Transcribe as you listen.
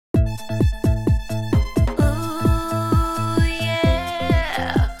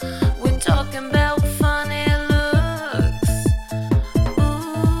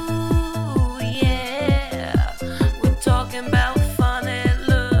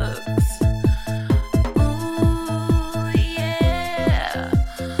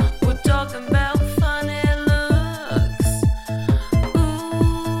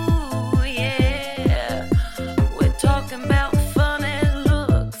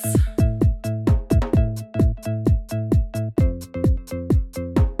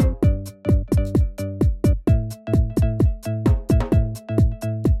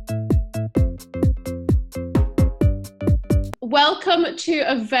Welcome to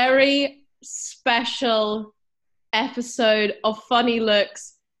a very special episode of Funny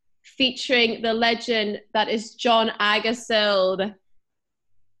Looks featuring the legend that is John Agasild.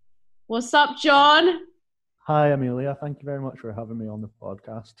 What's up, John? Hi, Amelia. Thank you very much for having me on the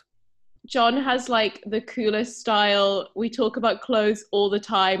podcast. John has like the coolest style. We talk about clothes all the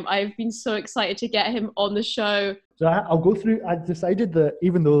time. I've been so excited to get him on the show. So I'll go through. I decided that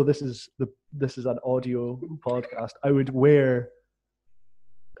even though this is an audio podcast, I would wear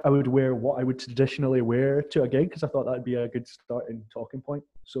what I would traditionally wear to a gig because I thought that would be a good starting talking point.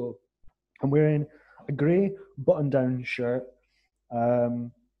 So I'm wearing a grey button-down shirt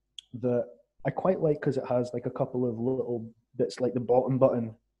that I quite like because it has like a couple of little bits, like the bottom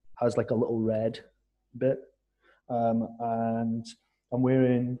button has like a little red bit, and I'm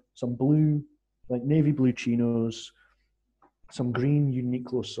wearing some blue, like navy blue chinos, some green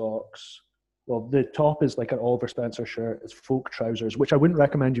Uniqlo socks. Well, the top is like an Oliver Spencer shirt. It's folk trousers, which I wouldn't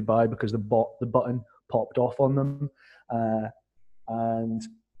recommend you buy because the button popped off on them, and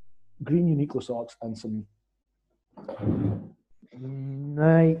green Uniqlo socks and some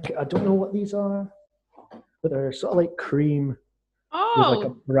Nike. I don't know what these are, but they're sort of like cream. With like a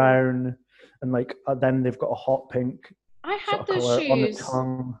brown and like then they've got a hot pink I sort had of those colour on the shoes.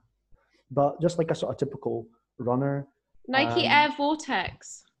 tongue, but just like a sort of typical runner. Nike Air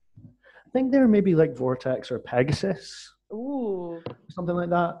Vortex. I think they're maybe like Vortex or Pegasus, Ooh. something like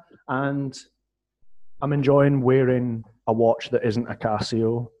that. And I'm enjoying wearing a watch that isn't a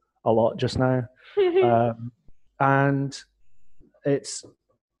Casio a lot just now, and it's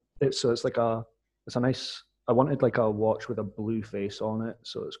a nice. I wanted like a watch with a blue face on it,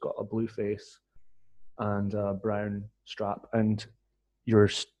 so it's got a blue face and a brown strap, and your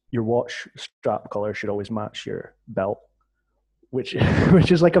watch strap color should always match your belt, which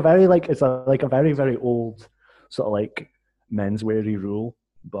is like a very very very old sort of like mensweary rule,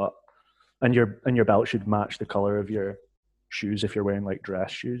 but and your belt should match the color of your shoes if you're wearing like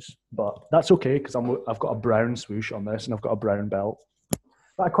dress shoes, but that's okay because I've got a brown swoosh on this and I've got a brown belt.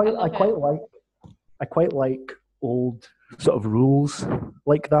 But I quite like old sort of rules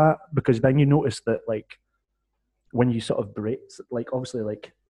like that because then you notice that like when you sort of break, like obviously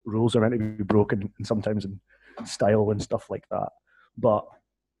like rules are meant to be broken and sometimes in style and stuff like that, but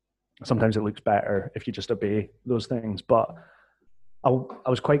sometimes it looks better if you just obey those things. But I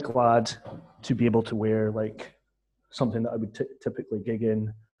was quite glad to be able to wear like something that I would typically gig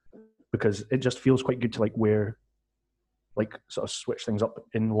in because it just feels quite good to like wear, like sort of switch things up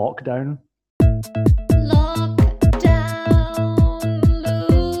in lockdown.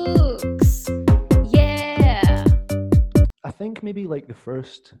 Looks. Yeah. I think maybe like the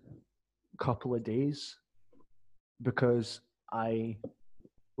first couple of days because my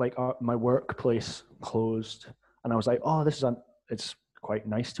workplace closed and I was like, oh, it's quite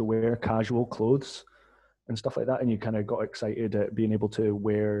nice to wear casual clothes and stuff like that. And you kind of got excited at being able to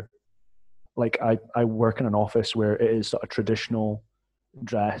wear, like I work in an office where it is sort of traditional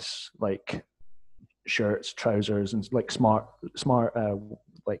dress, like shirts, trousers, and like smart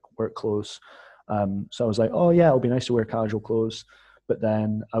like work clothes. So I was like, oh yeah, it'll be nice to wear casual clothes. But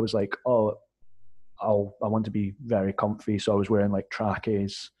then I was like, oh, I want to be very comfy. So I was wearing like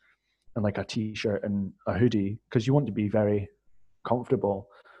trackies and like a t-shirt and a hoodie because you want to be very comfortable.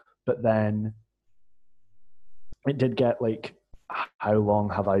 But then it did get like, how long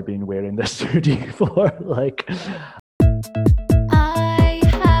have I been wearing this hoodie for? Like, I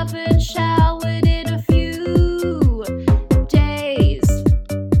haven't showered in a few days.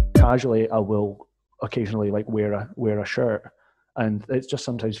 casually I will occasionally like wear a shirt, and it just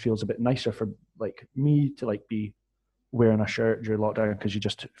sometimes feels a bit nicer for like me to like be wearing a shirt during lockdown because you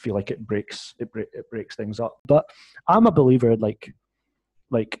just feel like it breaks things up. But I'm a believer like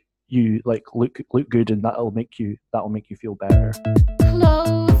you like look good and that'll make you feel better.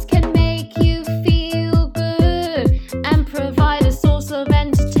 Clothes can make you feel good and provide a source of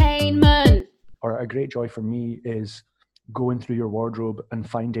entertainment. Or a great joy for me is going through your wardrobe and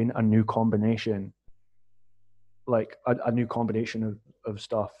finding a new combination, like a new combination of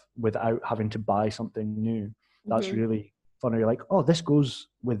stuff without having to buy something new. That's really fun. You're like, oh, this goes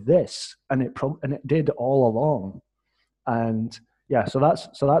with this, and it did all along, and yeah, so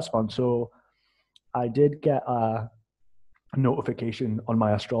that's fun. So I did get a notification on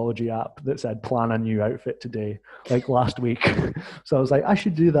my astrology app that said plan a new outfit today, like last week. So I was like, I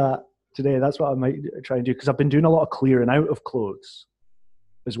should do that today. That's what I might try and do because I've been doing a lot of clearing out of clothes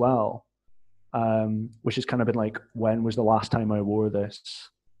as well, which has kind of been like, when was the last time I wore this?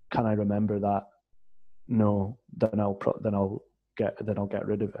 Can I remember that? No. Then I'll get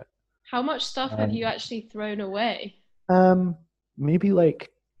rid of it. How much stuff have you actually thrown away? maybe like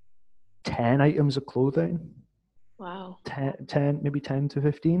 10 items of clothing. Wow. 10, maybe 10 to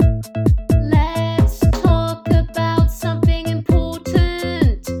 15. Let's talk about something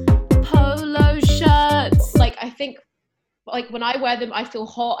important. Polo shirts. Like, I think, like, when I wear them, I feel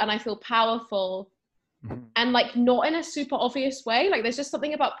hot and I feel powerful. Mm-hmm. And, like, not in a super obvious way. Like, there's just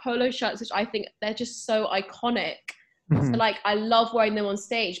something about polo shirts which I think they're just so iconic. Mm-hmm. So, like, I love wearing them on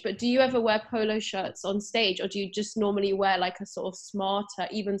stage. But do you ever wear polo shirts on stage? Or do you just normally wear, like, a sort of smarter,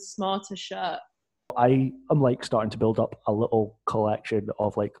 even smarter shirt? I am like starting to build up a little collection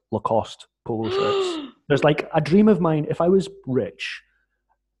of like Lacoste polo shirts. There's like a dream of mine. If I was rich,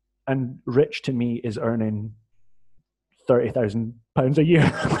 and rich to me is earning £30,000 a year,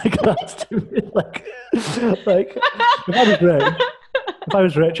 like that's to me, like if I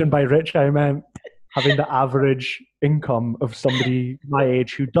was rich, and by rich I meant having the average income of somebody my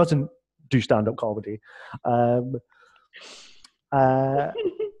age who doesn't do stand-up comedy,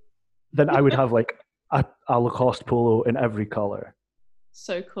 then I would have like a Lacoste polo in every color.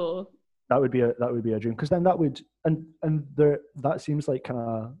 So cool. That would be a dream, because then that would that seems like kind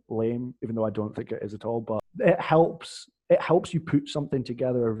of lame, even though I don't think it is at all. But it helps you put something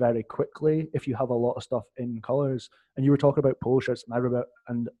together very quickly if you have a lot of stuff in colors. And you were talking about polo shirts,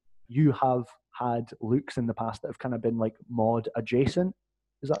 and you have had looks in the past that have kind of been like mod adjacent.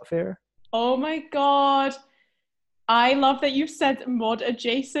 Is that fair? Oh my God. I love that you've said mod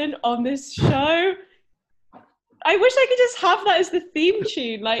adjacent on this show. I wish I could just have that as the theme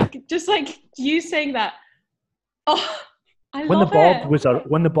tune, like just like you saying that. Oh, I when love it.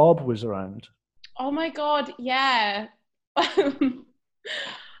 When the Bob was around. Oh my God, yeah. I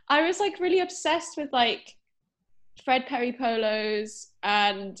was like really obsessed with like Fred Perry polos,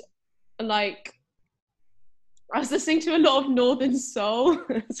 and like I was listening to a lot of Northern Soul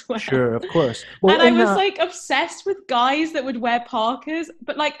as well. Sure, of course. Well, and I was like obsessed with guys that would wear Parkers,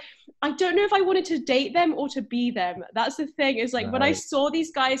 but like I don't know if I wanted to date them or to be them. That's the thing, is like when I saw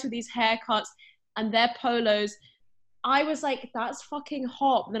these guys with these haircuts and their polos, I was like, that's fucking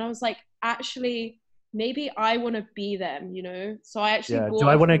hot. And then I was like, actually, maybe I want to be them, you know? So I actually do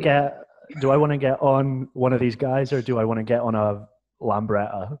I want to get on one of these guys, or do I want to get on a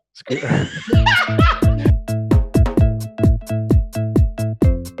Lambretta scooter?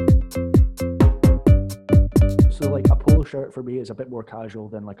 So like a polo shirt for me is a bit more casual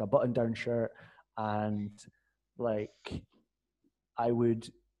than like a button-down shirt, and like I would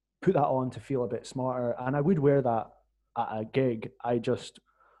put that on to feel a bit smarter, and I would wear that at a gig. I just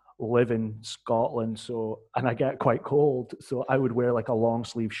live in Scotland, and I get quite cold, so I would wear like a long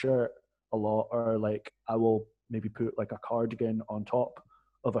sleeve shirt a lot, or like I will maybe put like a cardigan on top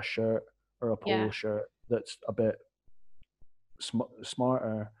of a shirt or a polo shirt that's a bit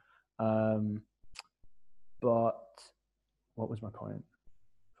smarter. But what was my point?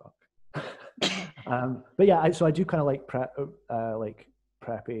 Fuck. But yeah, so I do kind of like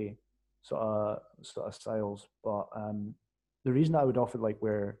preppy sort of styles. But the reason I would often like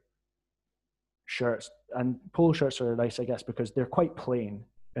wear shirts, and polo shirts are nice, I guess, because they're quite plain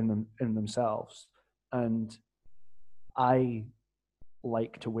in themselves, and I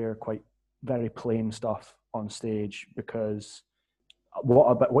like to wear quite very plain stuff on stage, because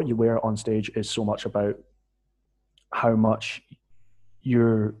what you wear on stage is so much about how much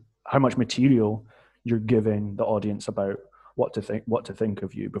material you're giving the audience about what to think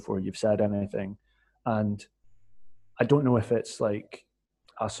of you before you've said anything. And I don't know if it's like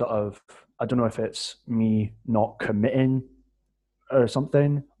I don't know if it's me not committing or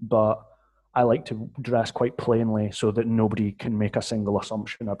something, but I like to dress quite plainly so that nobody can make a single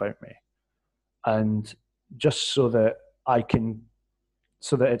assumption about me, and just so that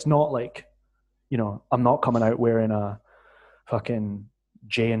it's not like, you know, I'm not coming out wearing a fucking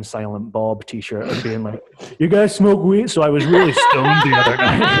Jay and Silent Bob t-shirt and being like, you guys smoke weed? So I was really stoned the other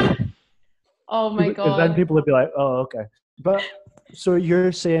night. Oh my God. Because then people would be like, oh, okay. But so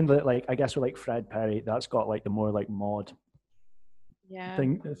you're saying that, like, I guess with like Fred Perry, that's got like the more like mod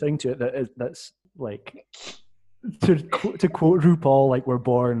thing to it, that's like, to quote RuPaul, like, we're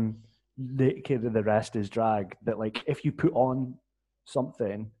born naked and the rest is drag. That like if you put on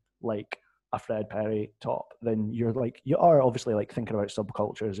something like a Fred Perry top, then you are obviously like thinking about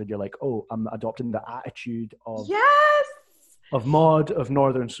subcultures, and you're like, oh, I'm adopting the attitude of mod, of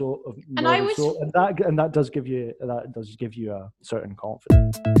Northern Soul, and that does give you a certain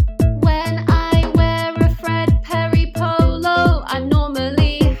confidence. When I wear a Fred Perry polo, I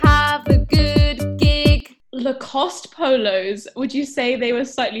normally have a good gig. Lacoste polos, would you say they were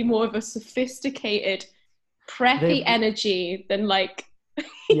slightly more of a sophisticated, preppy energy than like?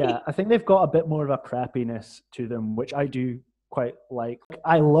 Yeah, I think they've got a bit more of a preppiness to them, which I do quite like.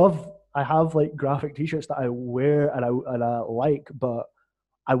 I have like graphic t-shirts that I wear and I like, but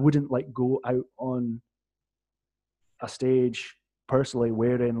I wouldn't like go out on a stage personally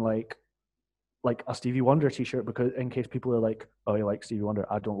wearing like a Stevie Wonder t-shirt, because in case people are like, oh, you like Stevie Wonder,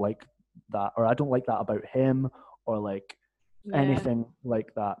 I don't like that, or I don't like that about him, or like anything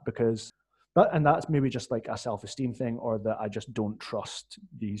like that, because that's maybe just like a self-esteem thing, or that I just don't trust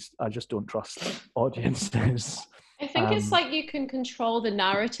audiences. I think it's like you can control the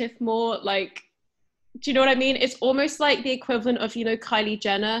narrative more. Like, do you know what I mean? It's almost like the equivalent of, you know, Kylie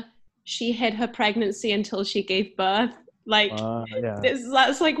Jenner. She hid her pregnancy until she gave birth. Like, Yeah.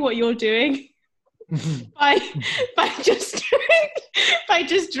 that's like what you're doing by just by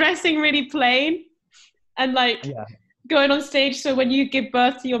just dressing really plain and like going on stage. So when you give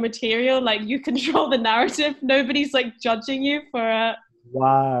birth to your material, like you control the narrative. Nobody's like judging you for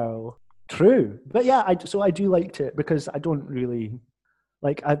Wow. True. But yeah, I do like to, because I don't really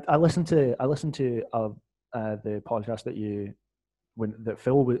like, I listened to the podcast that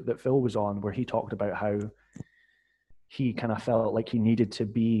Phil was on, where he talked about how he kind of felt like he needed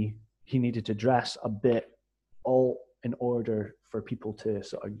to dress a bit all in order for people to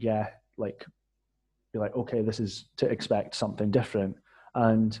sort of like be like, okay, this is to expect something different.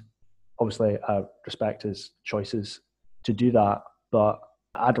 And obviously I respect his choices to do that, but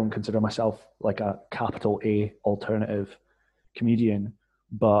I don't consider myself like a capital A alternative comedian.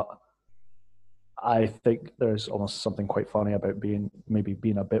 But I think there's almost something quite funny about being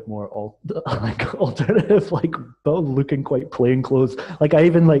a bit more like alternative, like but looking quite plain clothes. Like I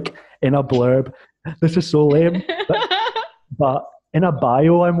even like in a blurb, this is so lame, but in a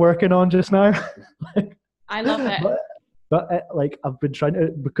bio I'm working on just now. I love it. But like I've been trying to,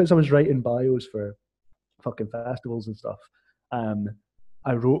 because I was writing bios for fucking festivals and stuff.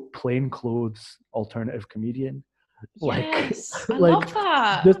 I wrote plain clothes alternative comedian. Yes, I like love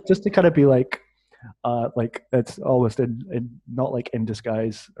that. Just to kind of be like it's almost in not like in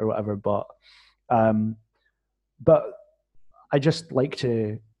disguise or whatever, but I just like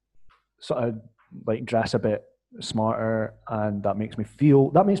to sort of like dress a bit smarter, and that makes me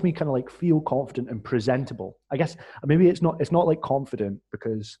kind of like feel confident and presentable. I guess maybe it's not like confident,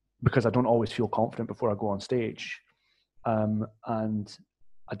 because I don't always feel confident before I go on stage, and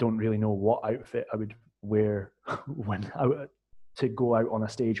I don't really know what outfit I would wear when to go out on a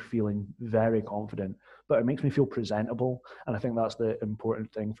stage feeling very confident, but it makes me feel presentable. And I think that's the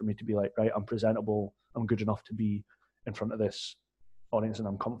important thing for me, to be like, right, I'm presentable, I'm good enough to be in front of this audience, and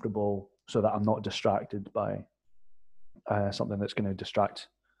I'm comfortable, so that I'm not distracted by something that's going to distract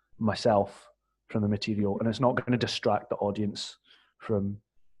myself from the material, and it's not going to distract the audience from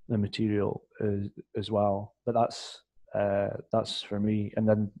the material as well. But that's for me. And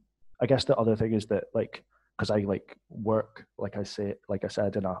then I guess the other thing is that, like, because I like work, like I said,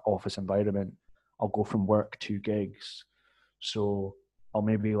 in an office environment, I'll go from work to gigs, so I'll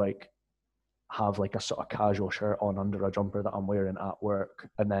maybe like have like a sort of casual shirt on under a jumper that I'm wearing at work,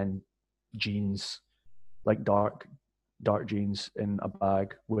 and then jeans, like dark jeans in a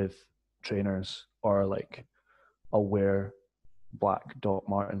bag with trainers, or like I'll wear black Doc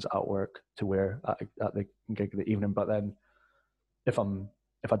Martens at work to wear at the gig of the evening. But then if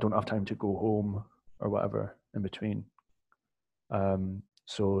I don't have time to go home or whatever in between, but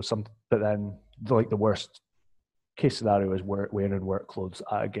then like the worst case scenario is wearing work clothes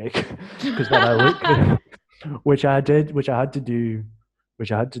at a gig, because then I look which I had to do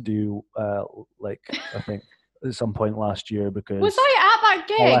like I think at some point last year, because was I at that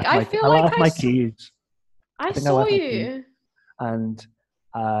gig? I left my keys. I saw you. And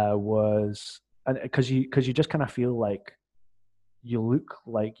because you just kind of feel like you look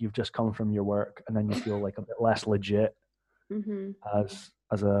like you've just come from your work, and then you feel like a bit less legit as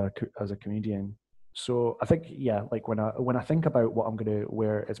a comedian. So I think, yeah, like when I think about what I'm going to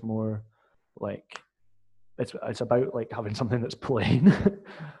wear, it's more like it's about like having something that's plain,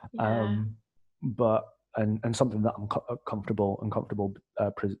 but and something that I'm comfortable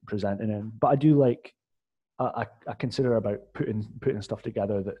presenting in. But I do like I consider about putting stuff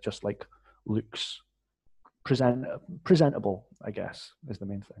together that just like looks presentable, I guess, is the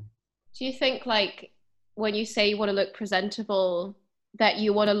main thing. Do you think, like, when you say you want to look presentable, that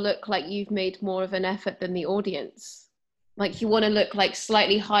you want to look like you've made more of an effort than the audience? Like, you want to look like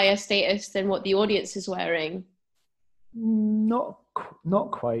slightly higher status than what the audience is wearing? Not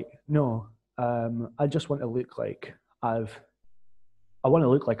quite. No. I just want to look like I've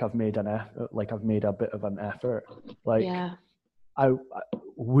made I've made a bit of an effort. Like, yeah. I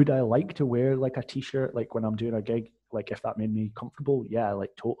would like to wear like a t-shirt like when I'm doing a gig, like if that made me comfortable, yeah,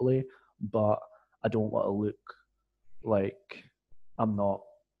 like totally. But I don't want to look like I'm not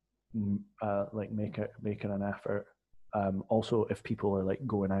like making an effort. Also, if people are like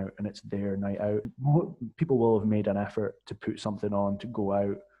going out and it's their night out, people will have made an effort to put something on to go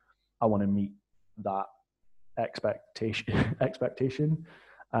out. I want to meet that expectation,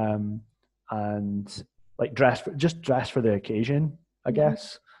 and like dress for the occasion, I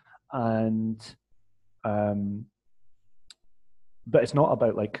guess. And but it's not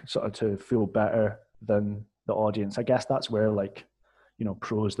about like sort of to feel better than the audience. I guess that's where like, you know,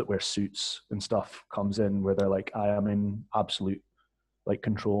 pros that wear suits and stuff comes in, where they're like, I am in absolute like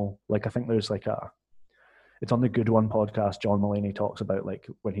control. Like I think there's like it's on the Good One podcast, John Mulaney talks about like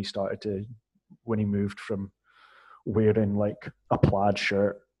when he moved from wearing like a plaid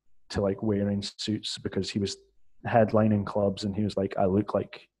shirt to like wearing suits because he was headlining clubs, and he was like, I look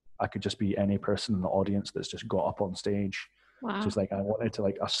like I could just be any person in the audience that's just got up on stage. Wow. So it's like I wanted to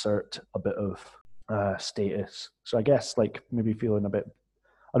like assert a bit of status. So I guess like maybe feeling a bit,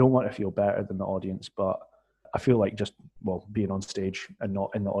 I don't want to feel better than the audience, but I feel like just, well, being on stage and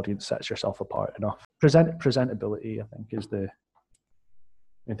not in the audience sets yourself apart enough. Presentability, I think, is the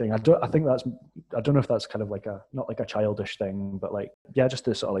main thing. I don't know if that's kind of like not like a childish thing, but like, yeah, just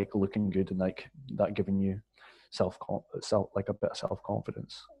the sort of like looking good and like that giving you like a bit of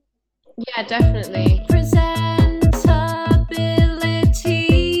self-confidence. Yeah, definitely.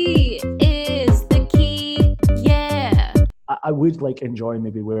 Presentability is the key. Yeah. I would like enjoy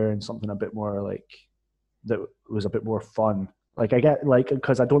maybe wearing something a bit more like that was a bit more fun. Like I get like,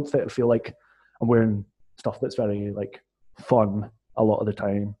 because I don't feel like I'm wearing stuff that's very like fun a lot of the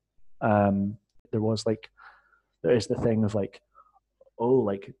time. There is the thing of like, oh,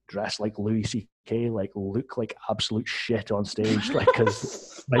 like dress like Louis C.K., like look like absolute shit on stage, like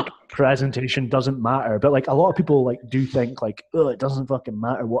because like presentation doesn't matter. But like a lot of people like do think like, oh, it doesn't fucking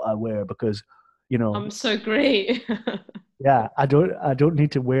matter what I wear because, you know, I'm so great. yeah, I don't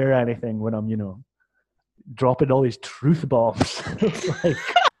need to wear anything when I'm, you know, dropping all these truth bombs. Like,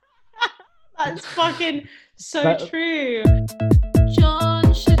 that's fucking so true.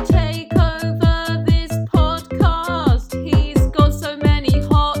 John should take over this podcast. He's got so many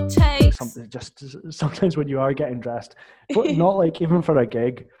hot takes. Sometimes when you are getting dressed, not like even for a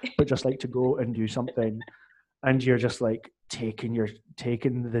gig, but just like to go and do something, and you're just like taking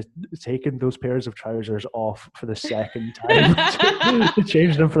those pairs of trousers off for the second time to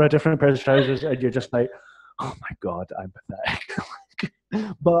change them for a different pair of trousers, and you're just like, oh my god, I'm pathetic.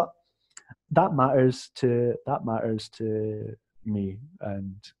 But that matters to me,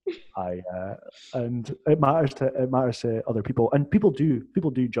 and it matters to other people, and people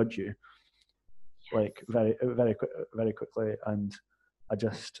do judge you, like very very very quickly, and I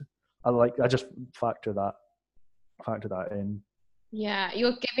just factor that in. Yeah,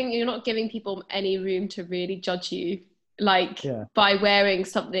 you're not giving people any room to really judge you, like by wearing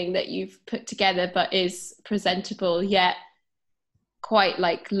something that you've put together but is presentable yet quite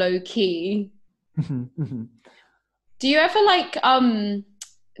like low key. Do you ever like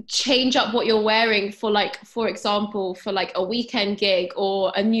change up what you're wearing for, like, for example, for like a weekend gig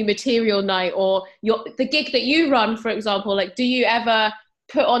or a new material night, or the gig that you run, for example? Like, do you ever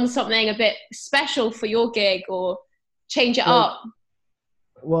put on something a bit special for your gig or change it up?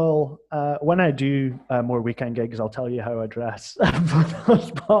 Well, when I do more weekend gigs, I'll tell you how I dress.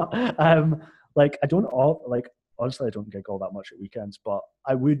 But like I don't honestly, I don't gig all that much at weekends, but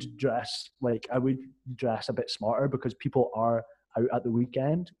I would dress a bit smarter because people are out at the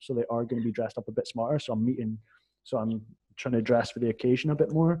weekend, so they are going to be dressed up a bit smarter. So I'm trying to dress for the occasion a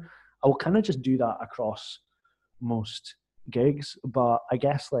bit more. I will kind of just do that across most gigs, but I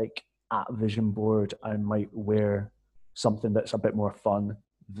guess like at Vision Board, I might wear something that's a bit more fun,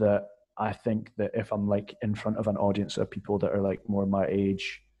 that I think that if I'm like in front of an audience of people that are like more my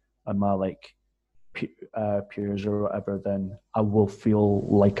age and my like peers or whatever, then I will feel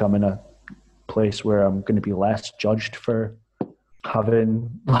like I'm in a place where I'm going to be less judged for having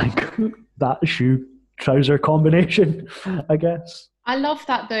like that shoe trouser combination, I guess. I love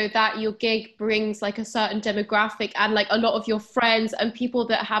that though, that your gig brings like a certain demographic and like a lot of your friends and people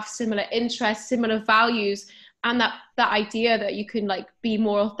that have similar interests, similar values, and that idea that you can like be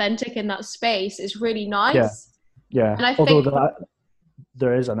more authentic in that space is really nice. Yeah. And I Although think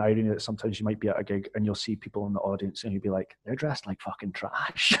there is an irony that sometimes you might be at a gig and you'll see people in the audience and you'll be like, they're dressed like fucking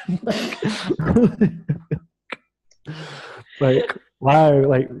trash. like, wow,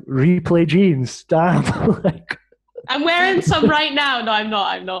 like replay jeans, damn. Like, I'm wearing some right now. No, I'm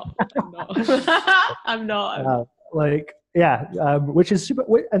not. I'm not. Like, yeah, which is super,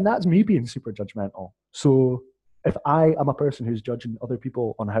 and that's me being super judgmental. So if I am a person who's judging other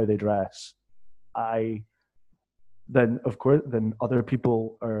people on how they dress, I then of course, then other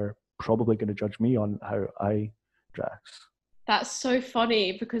people are probably going to judge me on how I dress. That's so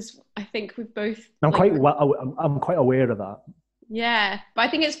funny because I think we both. I'm like, I'm quite aware of that. Yeah, but I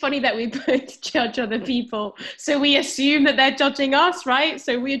think it's funny that we both judge other people. So we assume that they're judging us, right?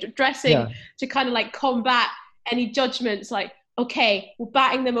 So we're dressing to kind of like combat any judgments. Like, okay, we're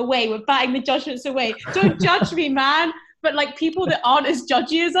batting them away. We're batting the judgments away. Don't judge me, man. But like people that aren't as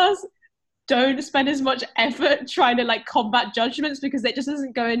judgy as us don't spend as much effort trying to like combat judgments because it just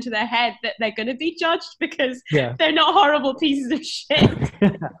doesn't go into their head that they're going to be judged because they're not horrible pieces of shit.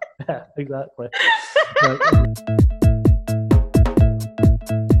 Yeah, exactly.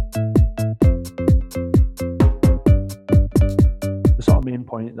 The sort of main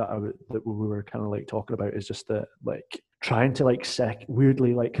point that we were kind of like talking about is just that like trying to like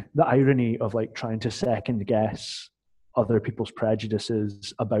weirdly like the irony of like trying to second guess other people's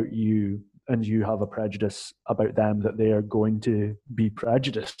prejudices about you, and you have a prejudice about them that they are going to be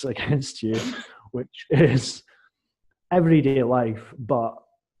prejudiced against you, which is everyday life, but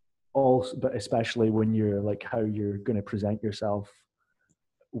especially when you're like how you're going to present yourself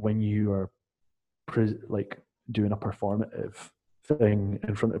when you are like doing a performative thing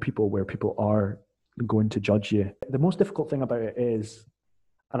in front of people where people are going to judge you. The most difficult thing about it is,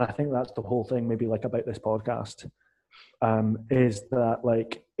 and I think that's the whole thing maybe like about this podcast, is that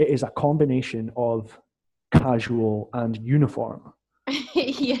like it is a combination of casual and uniform.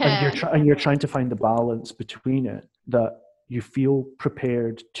 Yeah. And you're trying to find the balance between it, that you feel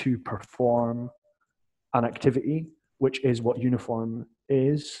prepared to perform an activity, which is what uniform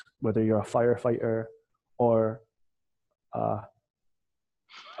is, whether you're a firefighter or I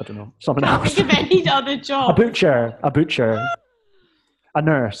don't know, someone else. Think of any other job. A butcher, a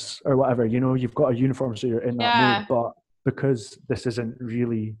nurse, or whatever. You know, you've got a uniform, so you're in that mood. But because this isn't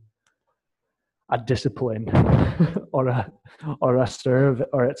really a discipline or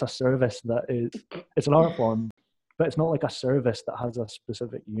it's a service that it's an art form, but it's not like a service that has a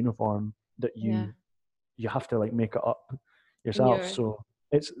specific uniform that you have to like make it up yourself. So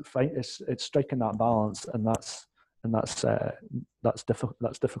it's striking that balance, and that's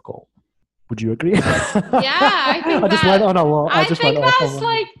difficult. Would you agree? Yeah, I think I just went on a lot. I think that's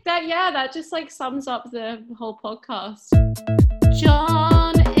like that. Yeah, that just like sums up the whole podcast.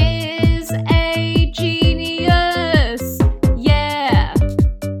 John is a genius. Yeah.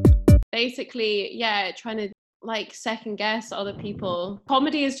 Basically, trying to like second guess other people.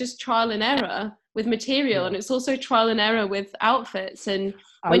 Comedy is just trial and error with material, and it's also trial and error with outfits. And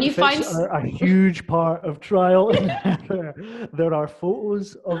when you find are a huge part of trial and error. There are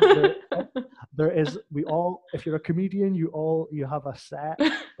photos of if you're a comedian, you have a set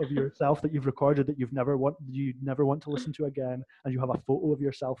of yourself that you've recorded that you never want to listen to again, and you have a photo of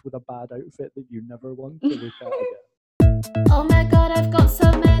yourself with a bad outfit that you never want to look at again. Oh my god, I've got so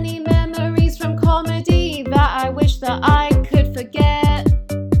many memories from comedy that I wish that I could forget.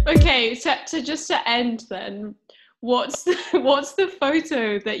 Okay, so to end then, what's the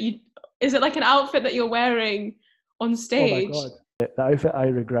photo that is it like an outfit that you're wearing on stage? Oh my god. The outfit I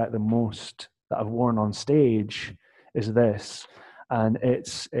regret the most that I've worn on stage is this, and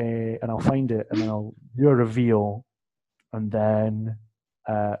and I'll find it and then I'll do a reveal, and then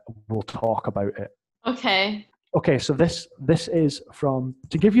we'll talk about it. Okay, so this is from,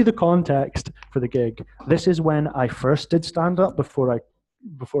 to give you the context for the gig, this is when I first did stand-up before I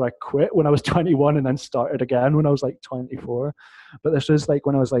quit when I was 21 and then started again when I was like 24. But this was like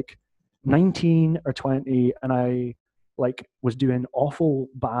when I was like 19 or 20, and I like was doing awful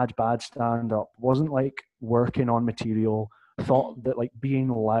bad stand-up, wasn't like working on material, thought that like being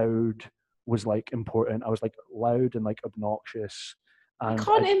loud was like important. I was like loud and like obnoxious. And I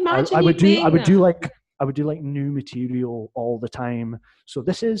can't imagine I would do like new material all the time. So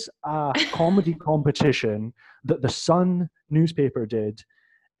this is a comedy competition that the Sun newspaper did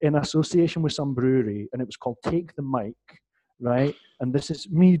in association with some brewery, and it was called Take the Mic, right? And this is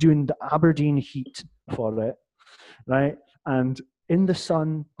me doing the Aberdeen Heat for it, right? And in the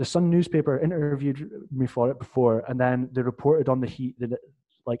Sun newspaper interviewed me for it before, and then they reported on the Heat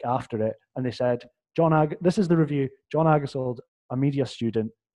like after it, and they said, this is the review, John Agasold, a media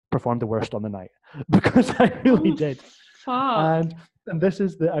student, performed the worst on the night, because I really did. Fuck. And this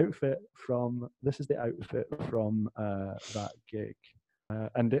is the outfit from that gig,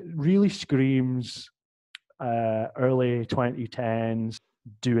 and it really screams early 2010s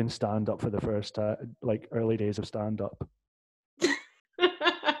doing stand up for the first time, like early days of stand up. I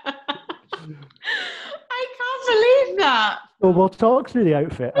can't believe that. So we'll talk through the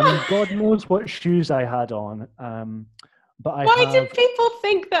outfit. I mean, God knows what shoes I had on. But Why do people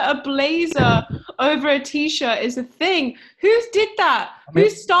think that a blazer over a t-shirt is a thing? Who did that? Who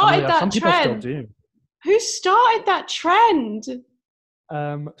started that some people trend? still do. Who started that trend?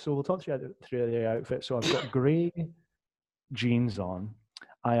 So we'll talk through the outfit. So I've got grey jeans on.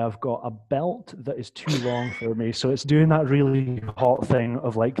 I have got a belt that is too long for me, so it's doing that really hot thing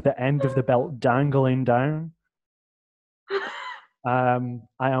of like the end of the belt dangling down. I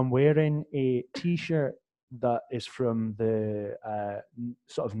am wearing a t-shirt that is from the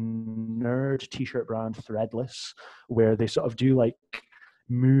sort of nerd t-shirt brand Threadless, where they sort of do like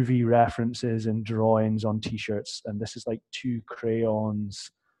movie references and drawings on t-shirts, and this is like two crayons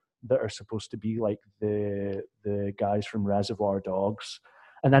that are supposed to be like the guys from Reservoir Dogs.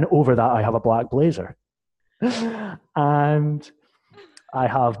 And then over that, I have a black blazer. And I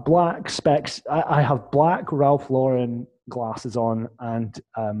have black specs. I have black Ralph Lauren glasses on, and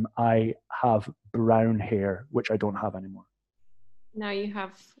I have brown hair, which I don't have anymore. Now you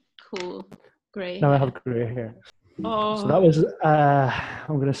have cool grey Now hair. I have grey hair. Oh, So that was,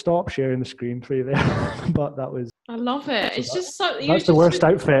 I'm going to stop sharing the screen for you there, but that was... I love it. It's just so... That's the worst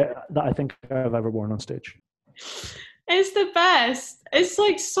outfit that I think I've ever worn on stage. It's the best. It's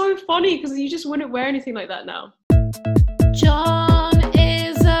like so funny because you just wouldn't wear anything like that now. John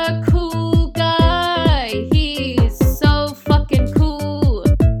is a cool guy. He's so fucking cool.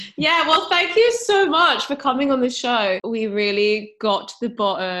 Yeah, well, thank you so much for coming on the show. We really got to the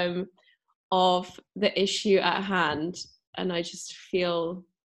bottom of the issue at hand, and I just feel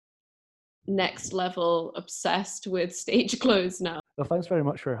next level obsessed with stage clothes now. Well, thanks very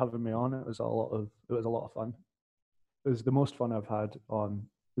much for having me on. It was a lot of fun. It was the most fun I've had on.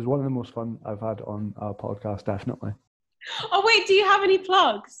 It was one of the most fun I've had on a podcast, definitely. Oh wait, do you have any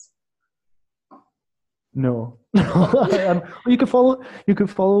plugs? No. You can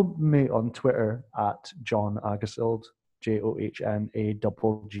follow me on Twitter at John Agasild,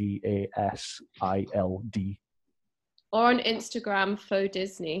 JohnAGASILD. Or on Instagram, Faux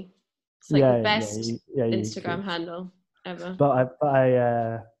Disney. It's like the best Instagram handle ever.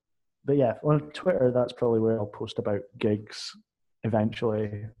 But yeah, on Twitter, that's probably where I'll post about gigs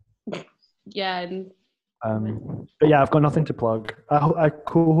eventually. Yeah. And but yeah, I've got nothing to plug. I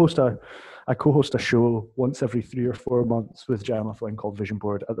co-host a show once every 3 or 4 months with Gemma Flynn called Vision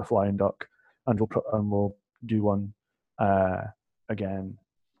Board at the Flying Duck, and we'll do one again,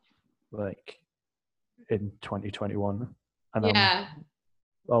 like in 2021. And yeah.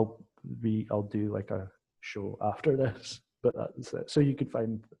 I'll do like a show after this. But that's it. So you could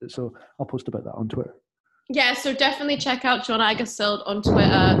so I'll post about that on Twitter. Yeah, so definitely check out John Agasild on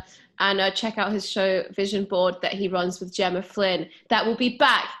Twitter and check out his show Vision Board that he runs with Gemma Flynn. That will be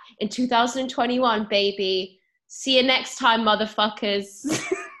back in 2021, baby. See you next time, motherfuckers.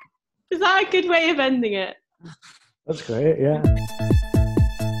 Is that a good way of ending it? That's great, yeah.